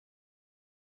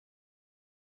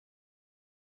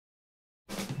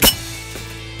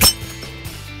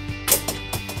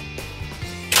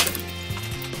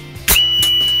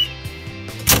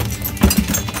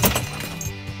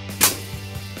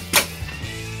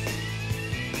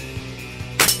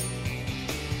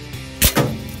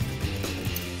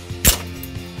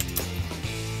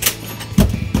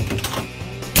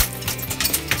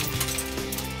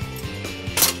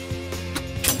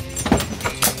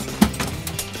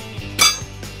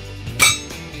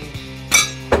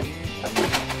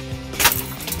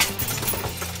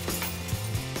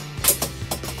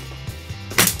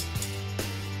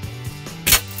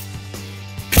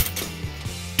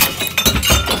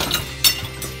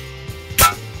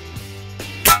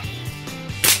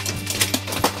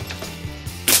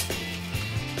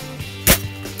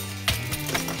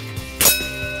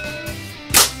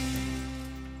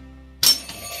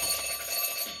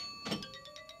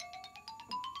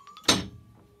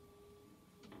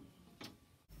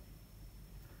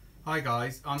Hi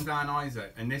guys, I'm Dan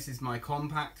Isaac and this is my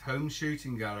compact home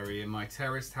shooting gallery in my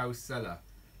terraced house cellar.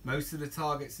 Most of the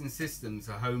targets and systems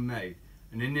are homemade,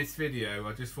 and in this video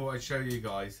I just thought I'd show you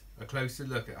guys a closer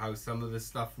look at how some of the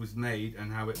stuff was made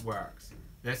and how it works.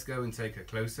 Let's go and take a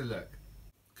closer look.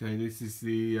 Okay, this is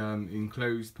the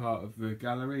enclosed part of the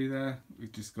gallery there.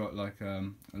 We've just got like a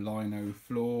lino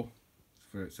floor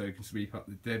so you can sweep up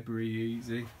the debris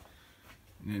easy.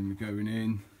 And then we're going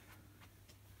in.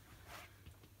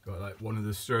 Got like one of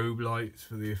the strobe lights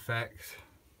for the effect,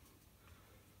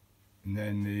 and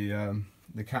then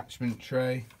the catchment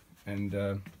tray, and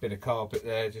a bit of carpet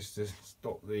there just to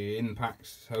stop the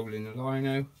impacts holding the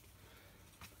lino.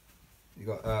 You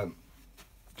got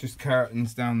just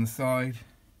curtains down the side.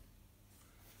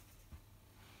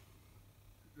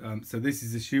 So this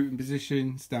is the shooting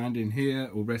position, standing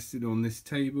here or rested on this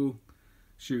table,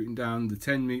 shooting down the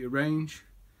 10-meter range.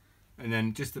 And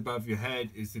then just above your head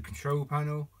is the control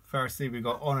panel. Firstly, we've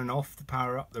got on and off to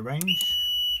power up the range.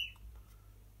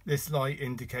 This light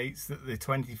indicates that the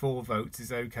 24 volts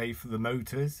is okay for the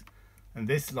motors, and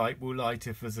this light will light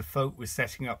if there's a fault with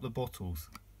setting up the bottles.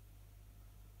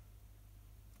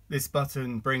 This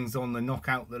button brings on the knock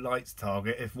out the lights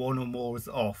target. If one or more is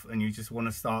off and you just want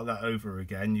to start that over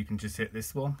again, you can just hit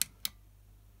this one.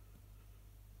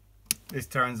 This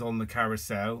turns on the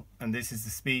carousel, and this is the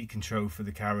speed control for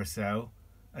the carousel,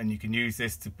 and you can use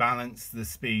this to balance the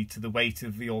speed to the weight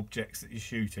of the objects that you're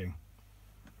shooting.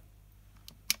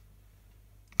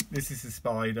 This is the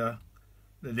spider,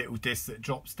 the little disc that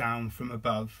drops down from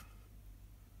above.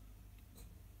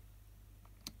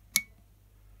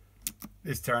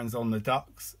 This turns on the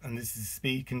ducts, and this is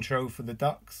speed control for the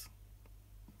ducts.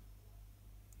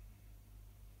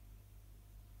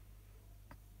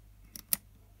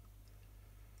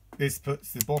 This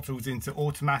puts the bottles into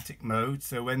automatic mode,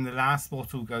 so when the last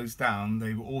bottle goes down,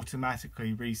 they will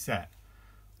automatically reset.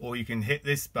 Or you can hit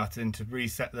this button to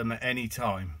reset them at any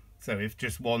time. So if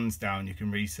just one's down, you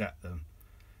can reset them.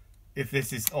 If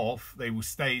this is off, they will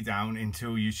stay down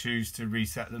until you choose to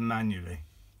reset them manually.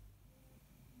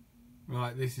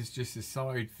 Right, this is just a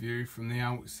side view from the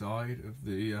outside of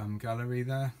the gallery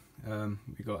there.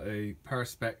 We've got a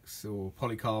perspex or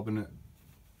polycarbonate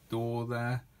door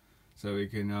there, so we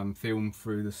can film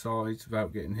through the sides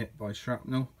without getting hit by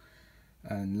shrapnel.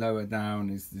 And lower down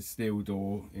is the steel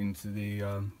door into the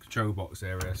control box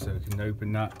area, so we can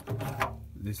open that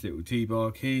with this little T-bar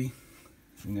key,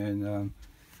 and then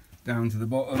down to the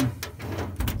bottom.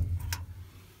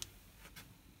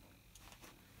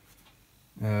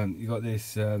 You've got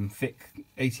this thick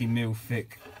 18mm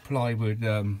thick plywood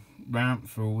ramp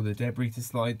for all the debris to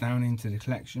slide down into the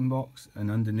collection box, and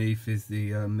underneath is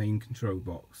the main control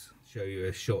box. Show you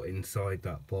a shot inside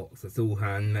that box. It's all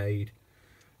handmade.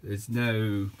 There's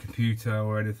no computer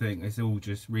or anything. It's all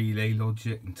just relay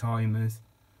logic and timers.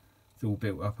 It's all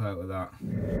built up out of that.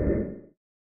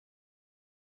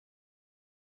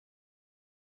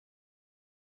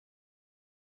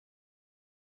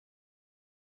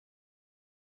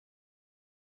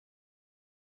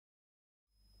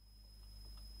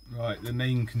 Right, the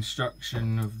main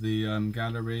construction of the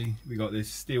gallery. We got this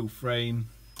steel frame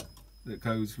that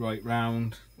goes right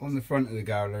round. On the front of the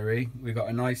gallery, we've got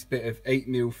a nice bit of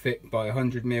 8mm thick by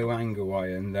 100mm angle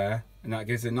iron there, and that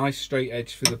gives a nice straight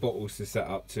edge for the bottles to set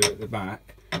up to at the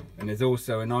back. And there's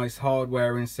also a nice hard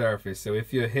wearing surface, so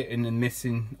if you're hitting and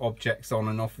missing objects on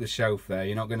and off the shelf there,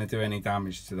 you're not going to do any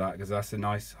damage to that, because that's a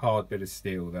nice hard bit of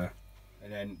steel there.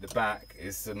 And then the back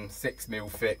is some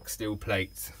 6mm thick steel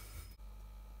plates.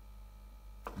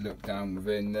 Look down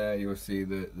within there, you'll see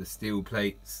that the steel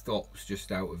plate stops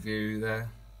just out of view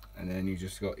there, and then you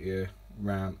just got your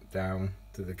ramp down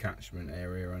to the catchment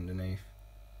area underneath.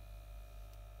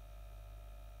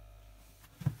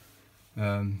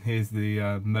 Here's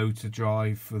the motor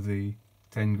drive for the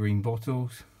 10 green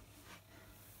bottles.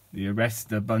 The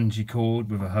arrestor bungee cord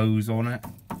with a hose on it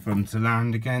for them to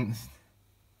land against.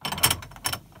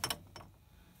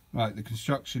 Right, the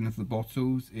construction of the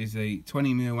bottles is a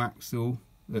 20mm axle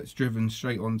that's driven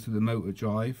straight onto the motor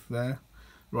drive there,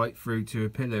 right through to a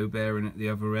pillow bearing at the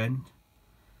other end.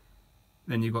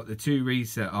 Then you've got the 2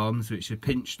 reset arms which are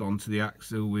pinched onto the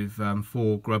axle with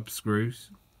 4 grub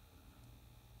screws.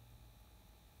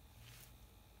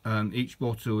 Each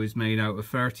bottle is made out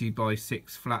of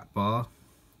 30x6 flat bar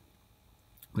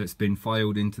that's been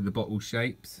filed into the bottle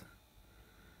shapes,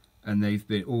 and they've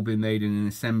all been made in an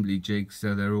assembly jig,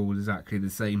 so they're all exactly the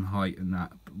same height and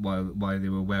that while they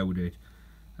were welded.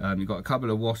 You've got a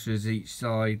couple of washers each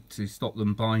side to stop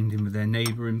them binding with their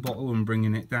neighbouring bottle and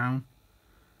bringing it down.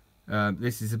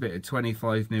 This is a bit of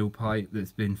 25mm pipe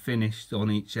that's been finished on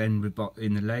each end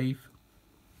in the lathe.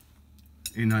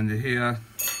 In under here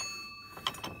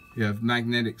you have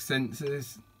magnetic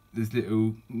sensors. There's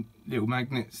little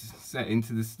magnets set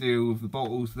into the steel of the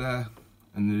bottles there,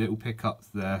 and the little pickups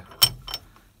there,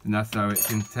 and that's how it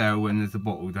can tell when there's a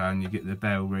bottle down. You get the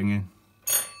bell ringing.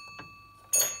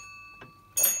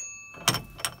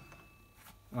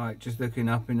 Right, just looking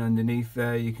up and underneath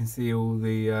there, you can see all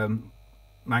the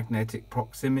magnetic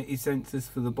proximity sensors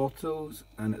for the bottles,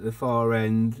 and at the far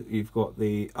end you've got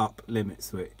the up limit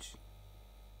switch.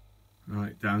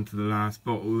 Right, down to the last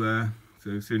bottle there.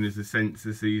 So as soon as the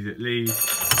sensor sees it leave, it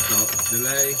starts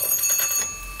delay,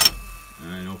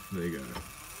 and off they go.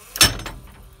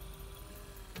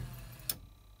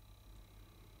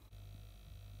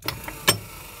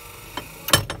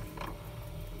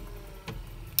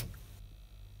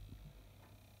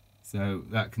 So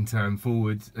that can turn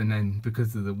forwards, and then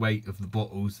because of the weight of the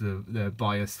bottles, they're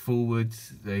biased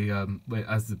forwards. They,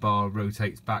 as the bar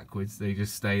rotates backwards, they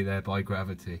just stay there by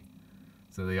gravity.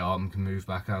 So the arm can move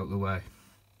back out of the way.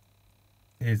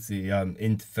 Here's the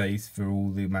interface for all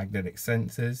the magnetic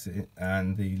sensors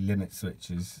and the limit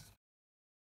switches.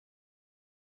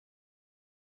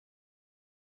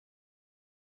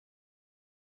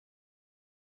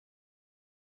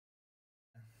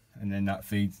 And then that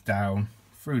feeds down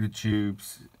through the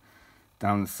tubes,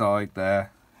 down the side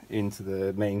there, into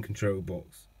the main control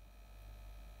box.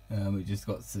 We just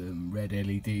got some red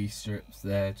LED strips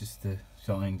there just to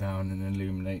shine down and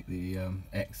illuminate the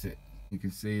exit. You can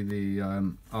see the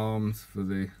arms for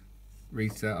the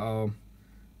reset arm,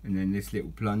 and then this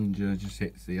little plunger just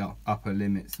hits the upper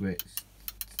limit switch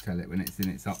to tell it when it's in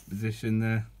its up position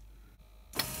there.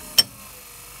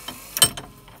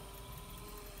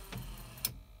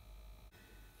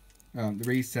 The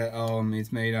reset arm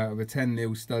is made out of a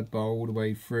 10mm stud bar all the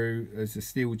way through. There's a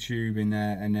steel tube in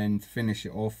there, and then to finish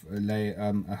it off,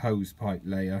 a hose pipe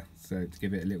layer, so to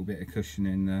give it a little bit of cushion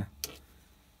in there.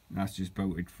 And that's just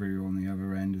bolted through on the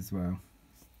other end as well.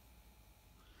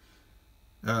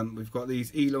 We've got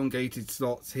these elongated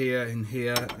slots here and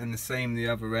here, and the same the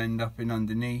other end up and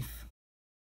underneath.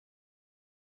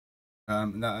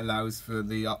 That allows for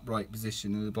the upright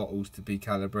position of the bottles to be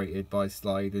calibrated by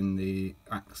sliding the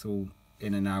axle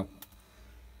in and out.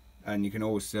 And you can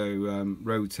also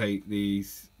rotate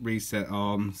these reset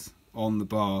arms on the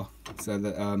bar so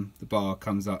that the bar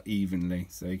comes up evenly,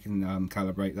 so you can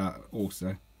calibrate that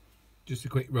also. Just a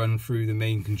quick run through the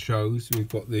main controls. We've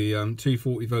got the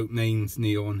 240 volt mains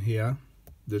neon here,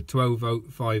 the 12 volt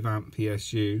 5 amp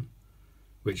PSU,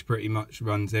 which pretty much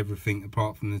runs everything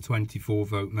apart from the 24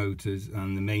 volt motors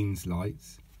and the mains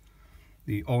lights.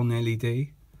 The on LED,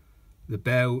 the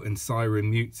bell and siren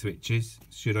mute switches,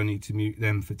 should I need to mute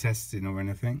them for testing or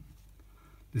anything.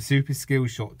 The super skill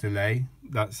shot delay,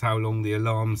 that's how long the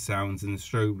alarm sounds and the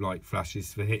strobe light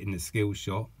flashes for hitting the skill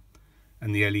shot,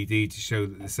 and the LED to show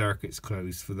that the circuit's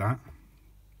closed for that.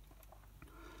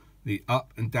 The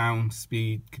up and down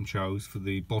speed controls for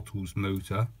the bottles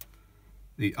motor,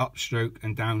 the upstroke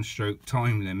and downstroke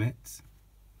time limits,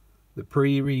 the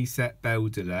pre-reset bell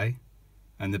delay,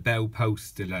 and the bell pulse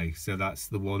delay. So that's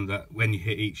the one that when you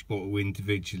hit each bottle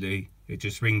individually, it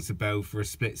just rings the bell for a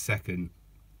split second.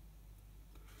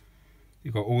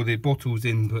 You've got all the bottles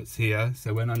inputs here,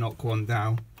 so when I knock one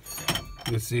down,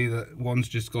 you'll see that one's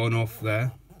just gone off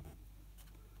there.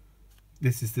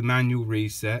 This is the manual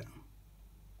reset.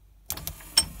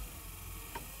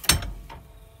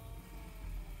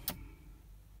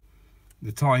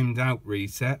 The timed out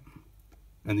reset,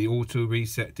 and the auto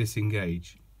reset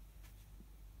disengage.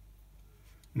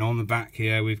 And on the back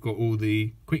here we've got all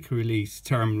the quick release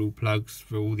terminal plugs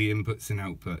for all the inputs and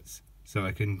outputs, so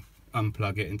I can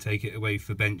unplug it and take it away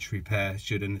for bench repair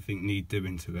should anything need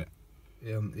doing to it.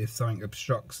 If something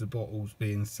obstructs the bottles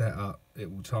being set up, it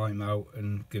will time out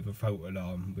and give a fault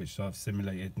alarm, which I've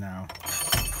simulated now.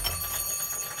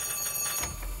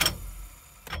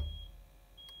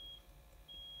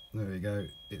 There we go,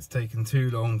 it's taken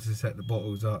too long to set the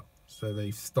bottles up, so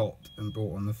they've stopped and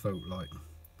brought on the fault light.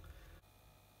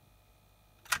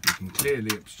 You can clear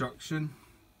the obstruction,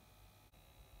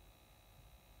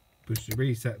 push the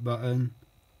reset button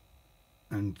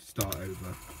and start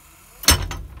over.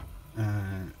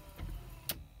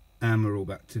 And we're all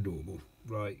back to normal.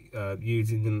 Right,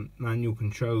 using the manual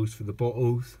controls for the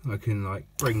bottles, I can like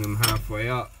bring them halfway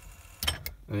up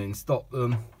and then stop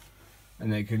them,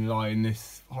 and they can lie in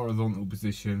this horizontal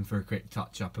position for a quick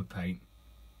touch up of paint.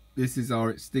 This is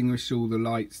our extinguish all the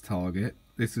lights target.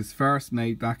 This was first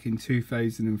made back in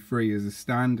 2003 as a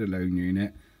standalone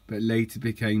unit, but later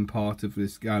became part of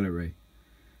this gallery.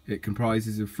 It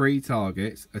comprises of 3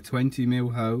 targets, a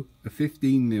 20mm hoe, a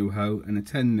 15mm hoe and a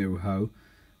 10mm hoe,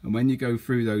 and when you go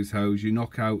through those holes you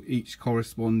knock out each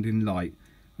corresponding light,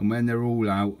 and when they're all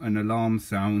out an alarm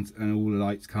sounds and all the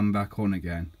lights come back on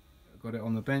again. I've got it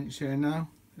on the bench here now.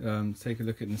 Take a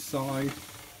look at the side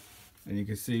and you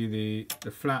can see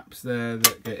the flaps there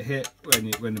that get hit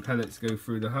when the pellets go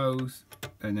through the hose,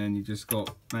 and then you just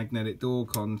got magnetic door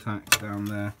contacts down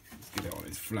there. Let's get it on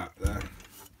its flat there.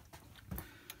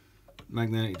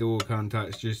 Magnetic door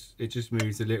contacts, it just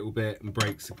moves a little bit and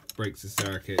breaks the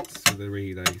circuits for the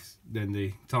relays. Then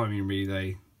the timing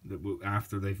relay that will,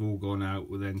 after they've all gone out,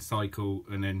 will then cycle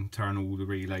and then turn all the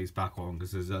relays back on,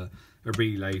 because there's a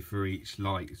relay for each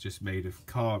light. It's just made of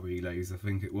car relays, I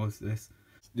think it was.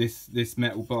 This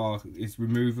metal bar is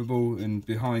removable, and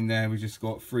behind there we just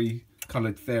got 3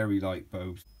 coloured fairy light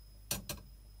bulbs.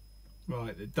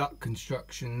 Right, the duct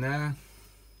construction there,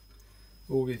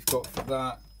 all we've got for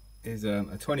that is a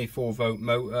 24-volt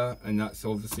motor, and that's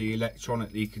obviously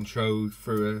electronically controlled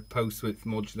through a post width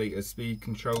modulator speed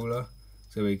controller,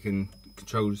 so we can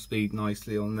control the speed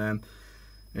nicely on them.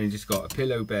 And you just got a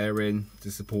pillow bearing to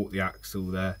support the axle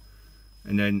there,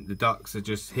 and then the ducts are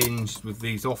just hinged with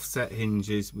these offset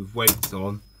hinges with weights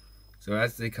on, so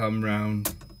as they come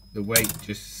round the weight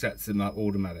just sets them up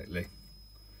automatically.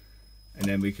 And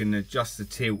then we can adjust the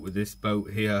tilt with this bolt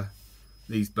here,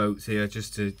 these bolts here,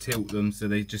 just to tilt them so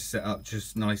they just set up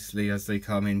just nicely as they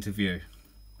come into view,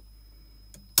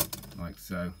 like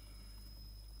so.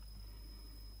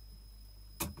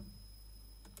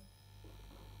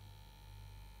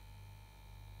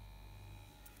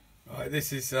 Right,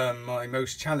 this is my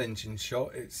most challenging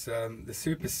shot. It's the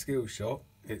super skill shot.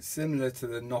 It's similar to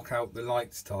the knock out the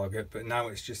lights target, but now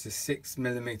it's just a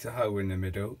 6mm hole in the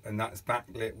middle, and that's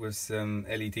backlit with some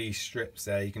LED strips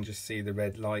there. You can just see the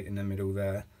red light in the middle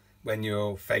there. When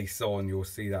you're face on you'll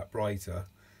see that brighter,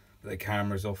 but the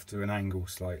camera's off to an angle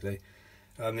slightly.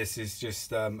 This is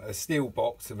just a steel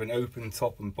box with an open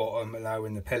top and bottom,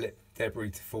 allowing the pellet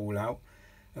debris to fall out.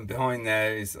 And behind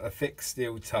there is a thick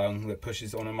steel tongue that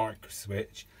pushes on a micro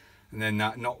switch, and then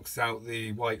that knocks out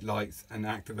the white lights and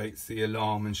activates the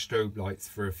alarm and strobe lights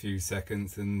for a few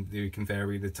seconds, and you can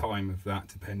vary the time of that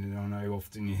depending on how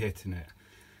often you're hitting it.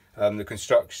 The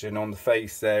construction on the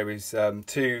face there is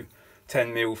 2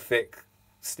 10mm thick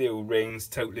steel rings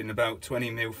totaling about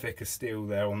 20mm thick of steel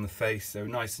there on the face, so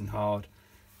nice and hard.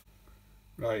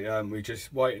 Right, we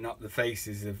just whiten up the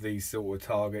faces of these sort of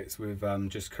targets with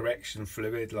just correction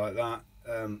fluid like that,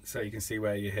 so you can see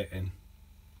where you're hitting.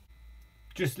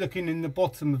 Just looking in the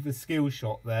bottom of the skill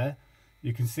shot there,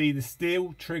 you can see the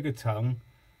steel trigger tongue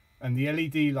and the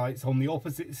LED lights on the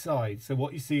opposite side. So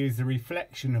what you see is the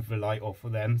reflection of the light off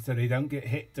of them, so they don't get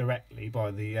hit directly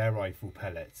by the air rifle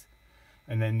pellets.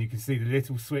 And then you can see the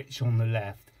little switch on the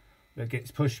left that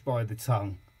gets pushed by the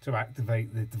tongue to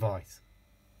activate the device.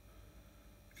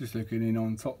 Just looking in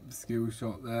on top of the skill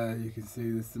shot there, you can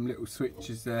see there's some little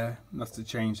switches there. Must have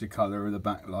changed the colour of the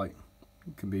backlight.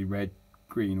 It can be red,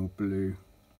 green or blue.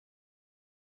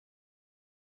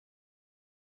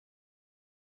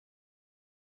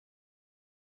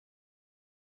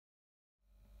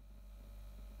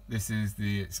 This is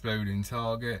the exploding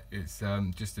target. It's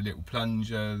just a little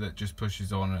plunger that just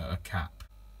pushes on a cap.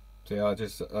 So I'll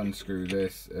just unscrew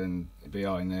this, and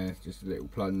behind there just a little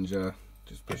plunger,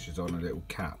 just pushes on a little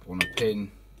cap on a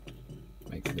pin,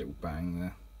 makes a little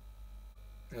bang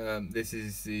there. This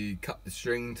is the cut the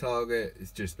string target.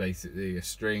 It's just basically a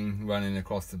string running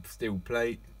across the steel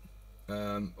plate,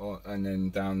 and then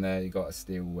down there you got a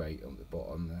steel weight on the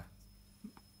bottom there.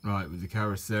 Right, with the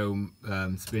carousel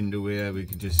spindle here, we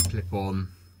can just clip on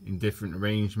in different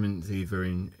arrangements, either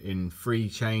in 3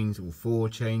 chains or 4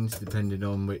 chains, depending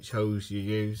on which hose you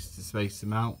use to space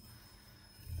them out.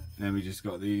 And then we just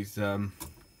got these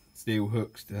steel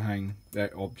hooks to hang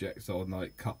their objects on,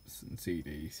 like cups and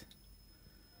CDs.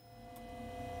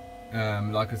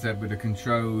 Like I said, with the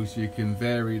controls you can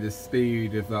vary the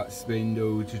speed of that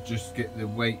spindle to just get the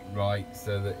weight right,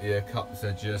 so that your cups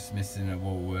are just missing a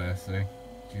wall there, so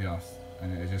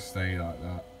and it'll just stay like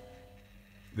that.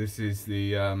 This is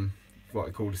the what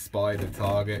I call a spider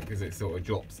target, because it sort of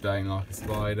drops down like a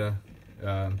spider.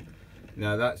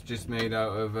 Now that's just made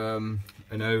out of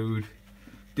an old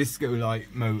disco light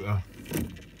motor,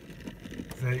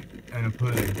 see, and a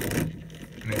pulley,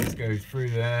 and it just goes through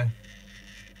there,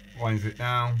 winds it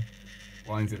down,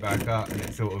 winds it back up, and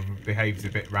it sort of behaves a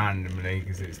bit randomly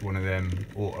because it's one of them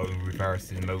auto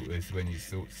reversing motors when you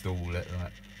stall it.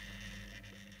 Like.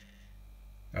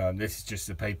 This is just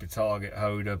a paper target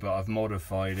holder, but I've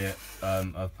modified it.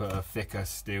 I've put a thicker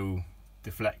steel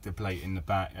deflector plate in the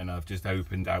back, and I've just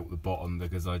opened out the bottom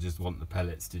because I just want the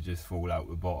pellets to just fall out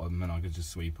the bottom, and I could just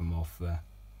sweep them off there.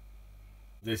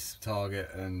 This target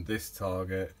and this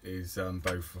target is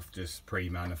both of just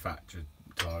pre-manufactured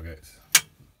targets.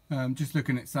 Just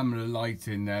looking at some of the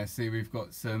lighting there, see we've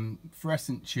got some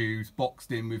fluorescent tubes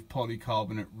boxed in with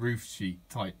polycarbonate roof sheet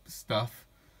type stuff,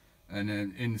 and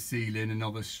then in the ceiling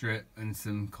another strip and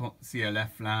some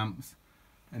CLF lamps,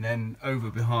 and then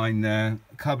over behind there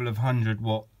a couple of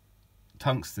 100-watt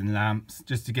tungsten lamps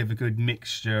just to give a good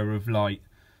mixture of light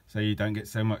so you don't get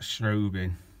so much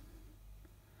strobing.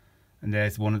 And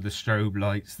there's one of the strobe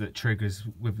lights that triggers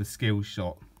with the skill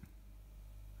shot.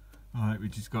 Alright, we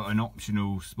just got an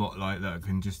optional spotlight that I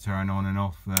can just turn on and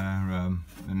off there,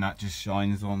 and that just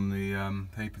shines on the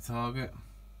paper target.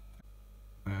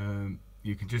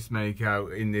 You can just make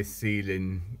out in this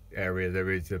ceiling area there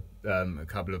is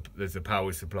there's a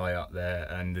power supply up there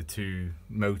and the 2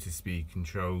 motor speed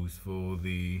controls for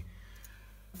the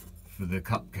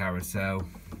cup carousel,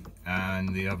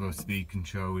 and the other speed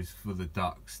control is for the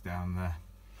ducts down there.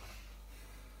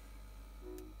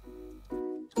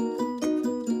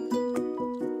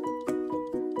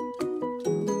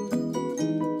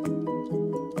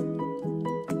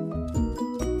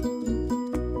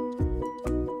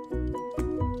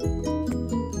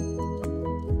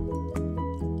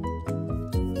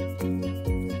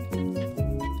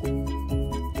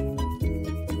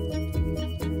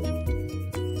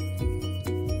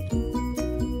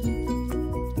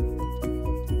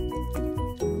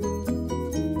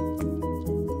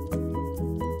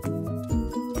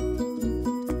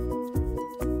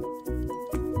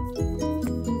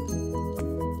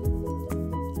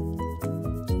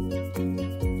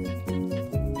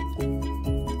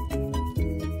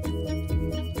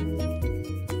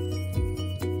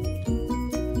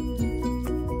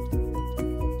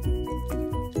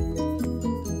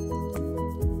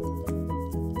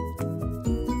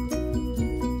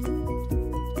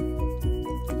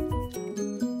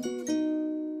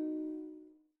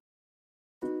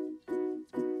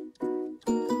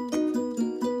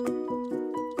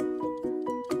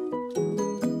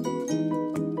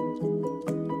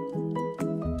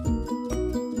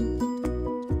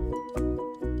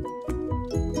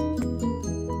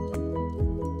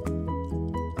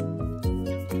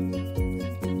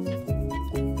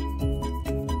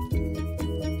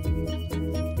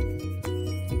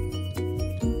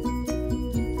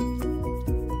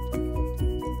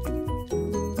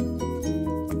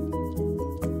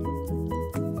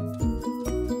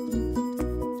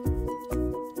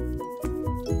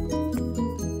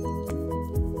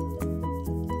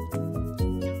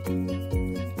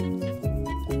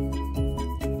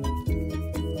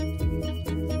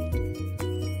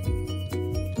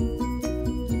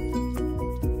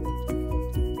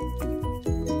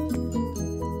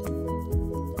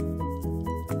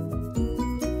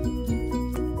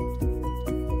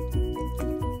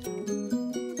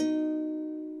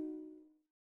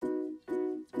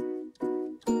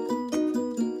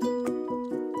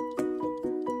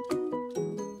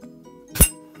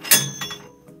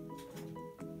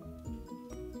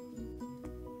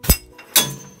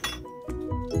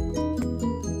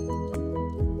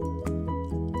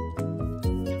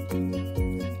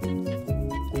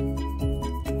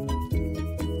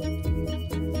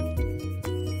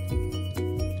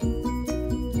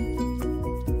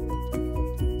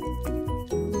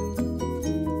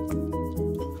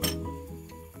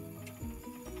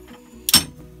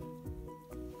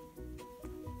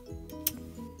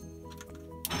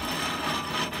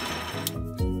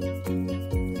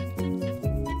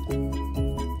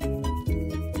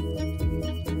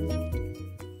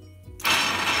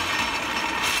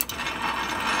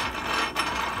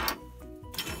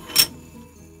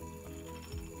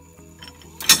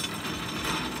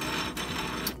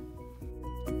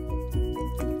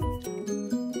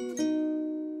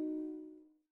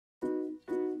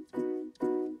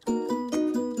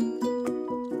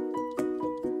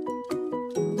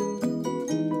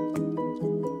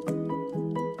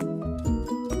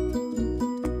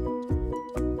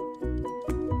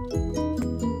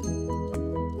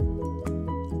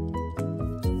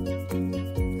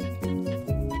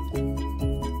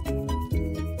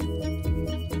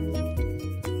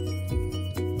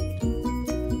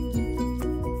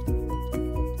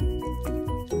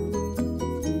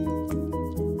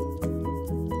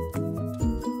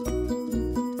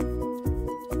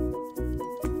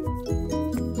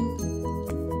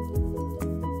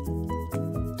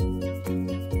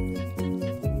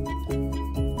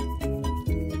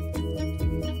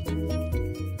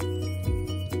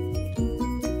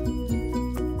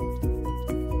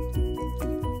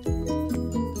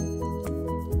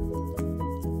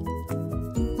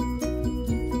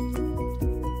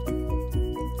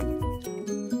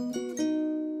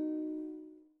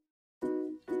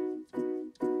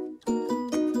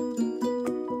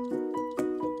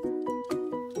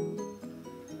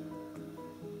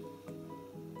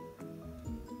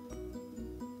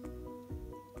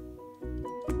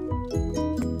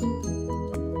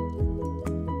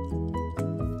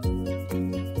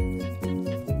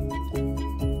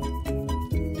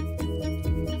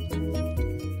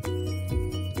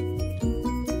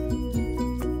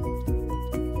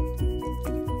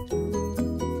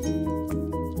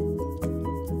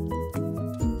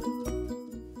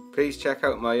 Please check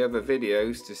out my other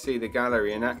videos to see the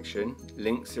gallery in action.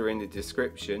 Links are in the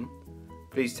description.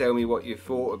 Please tell me what you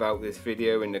thought about this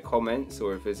video in the comments,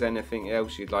 or if there's anything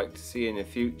else you'd like to see in the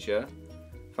future.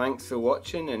 Thanks for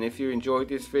watching, and if you enjoyed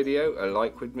this video, a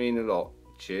like would mean a lot.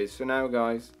 Cheers for now,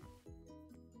 guys.